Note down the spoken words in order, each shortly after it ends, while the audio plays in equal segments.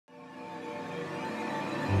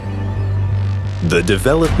The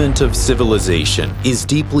development of civilization is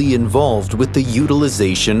deeply involved with the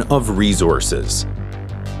utilization of resources.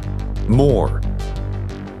 More,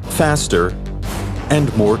 faster,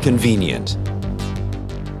 and more convenient.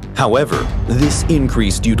 However, this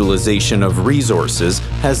increased utilization of resources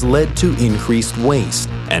has led to increased waste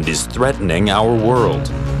and is threatening our world.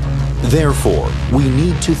 Therefore, we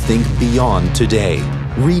need to think beyond today,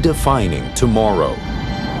 redefining tomorrow.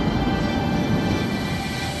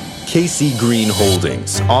 KC Green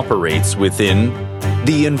Holdings operates within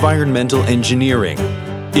the environmental engineering,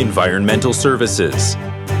 environmental services,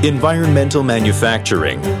 environmental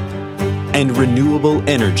manufacturing, and renewable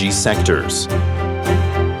energy sectors.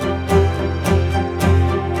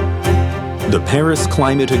 The Paris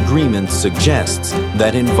Climate Agreement suggests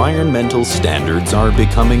that environmental standards are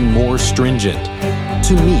becoming more stringent.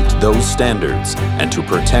 To meet those standards and to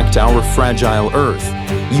protect our fragile Earth,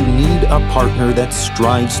 you need a partner that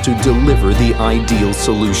strives to deliver the ideal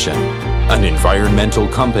solution. An environmental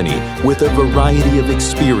company with a variety of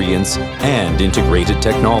experience and integrated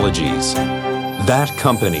technologies. That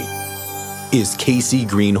company is KC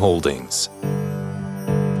Green Holdings.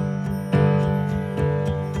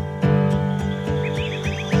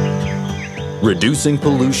 Reducing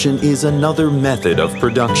pollution is another method of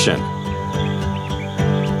production.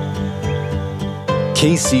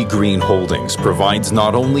 KC Green Holdings provides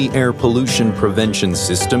not only air pollution prevention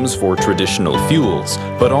systems for traditional fuels,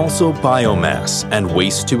 but also biomass and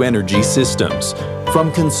waste-to-energy systems.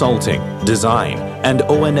 From consulting, design, and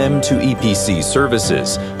O&M to EPC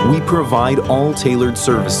services, we provide all tailored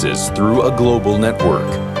services through a global network.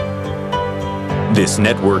 This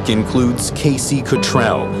network includes KC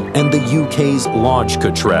Cottrell and the UK's Lodge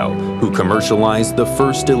Cottrell, who commercialized the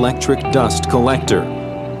first electric dust collector.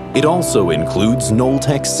 It also includes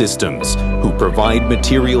Noltec Systems, who provide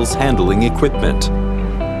materials handling equipment.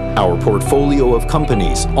 Our portfolio of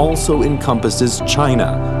companies also encompasses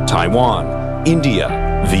China, Taiwan,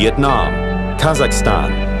 India, Vietnam,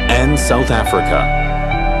 Kazakhstan, and South Africa.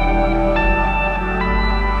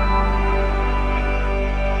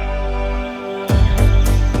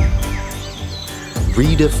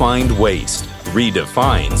 Redefined waste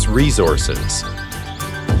redefines resources.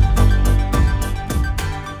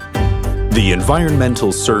 The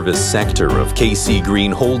environmental service sector of KC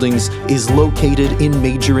Green Holdings is located in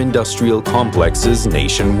major industrial complexes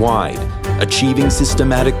nationwide, achieving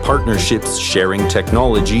systematic partnerships sharing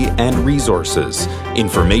technology and resources,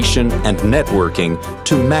 information and networking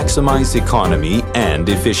to maximize economy and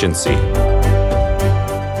efficiency.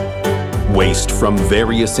 Waste from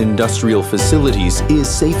various industrial facilities is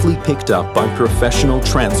safely picked up by professional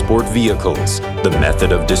transport vehicles. The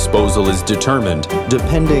method of disposal is determined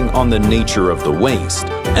depending on the nature of the waste,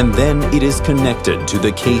 and then it is connected to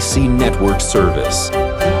the KC network service.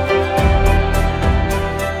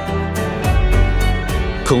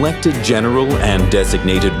 Collected general and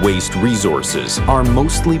designated waste resources are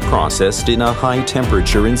mostly processed in a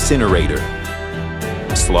high-temperature incinerator.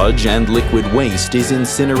 Sludge and liquid waste is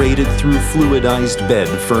incinerated through fluidized bed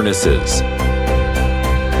furnaces.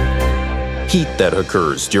 Heat that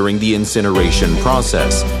occurs during the incineration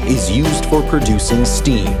process is used for producing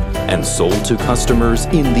steam and sold to customers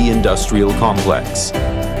in the industrial complex.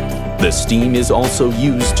 The steam is also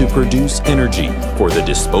used to produce energy for the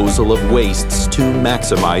disposal of wastes to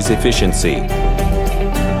maximize efficiency.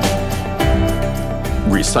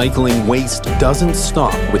 Recycling waste doesn't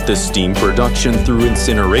stop with the steam production through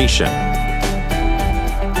incineration.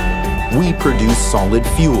 We produce solid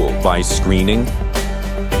fuel by screening,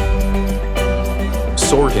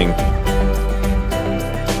 sorting,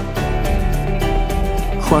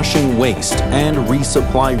 crushing waste, and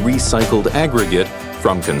resupply recycled aggregate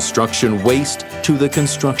from construction waste to the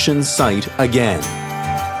construction site again.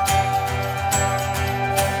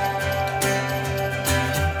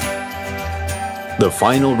 The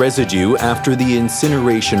final residue after the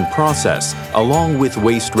incineration process, along with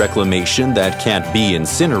waste reclamation that can't be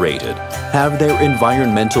incinerated, have their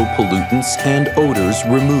environmental pollutants and odors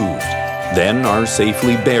removed, then are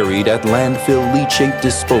safely buried at landfill leachate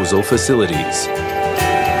disposal facilities.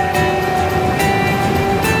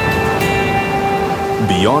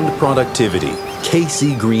 Beyond productivity,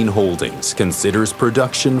 KC Green Holdings considers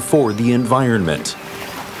production for the environment.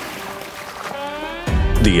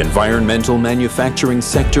 The environmental manufacturing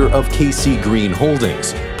sector of KC Green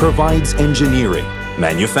Holdings provides engineering,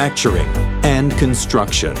 manufacturing, and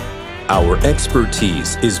construction. Our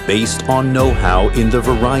expertise is based on know-how in the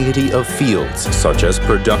variety of fields such as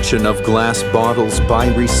production of glass bottles by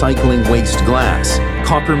recycling waste glass,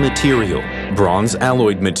 copper material, bronze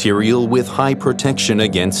alloyed material with high protection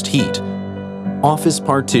against heat, office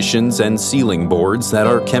partitions and ceiling boards that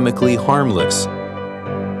are chemically harmless,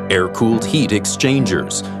 air-cooled heat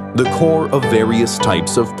exchangers, the core of various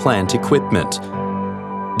types of plant equipment,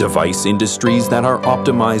 device industries that are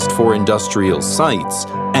optimized for industrial sites,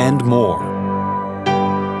 and more.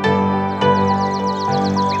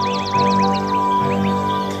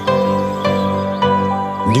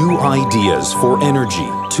 New ideas for energy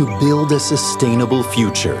to build a sustainable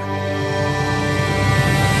future.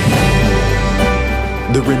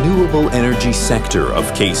 The renewable energy sector of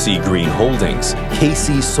KC Green Holdings,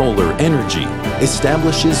 KC Solar Energy,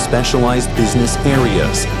 establishes specialized business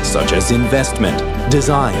areas such as investment,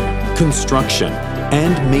 design, construction,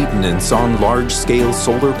 and maintenance on large-scale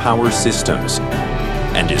solar power systems,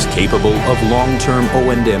 and is capable of long-term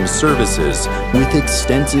O&M services with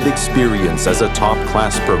extensive experience as a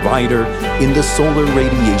top-class provider in the solar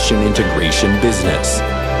radiation integration business.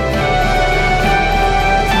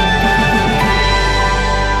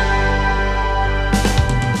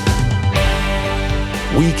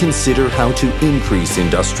 We consider how to increase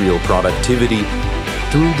industrial productivity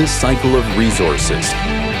through the cycle of resources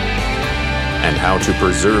and how to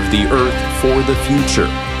preserve the Earth for the future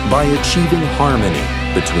by achieving harmony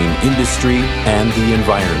between industry and the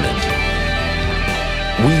environment.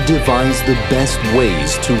 We devise the best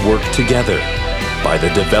ways to work together by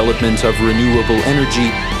the development of renewable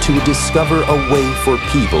energy to discover a way for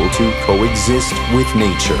people to coexist with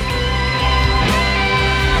nature.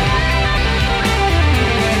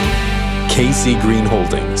 KC Green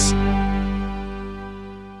Holdings.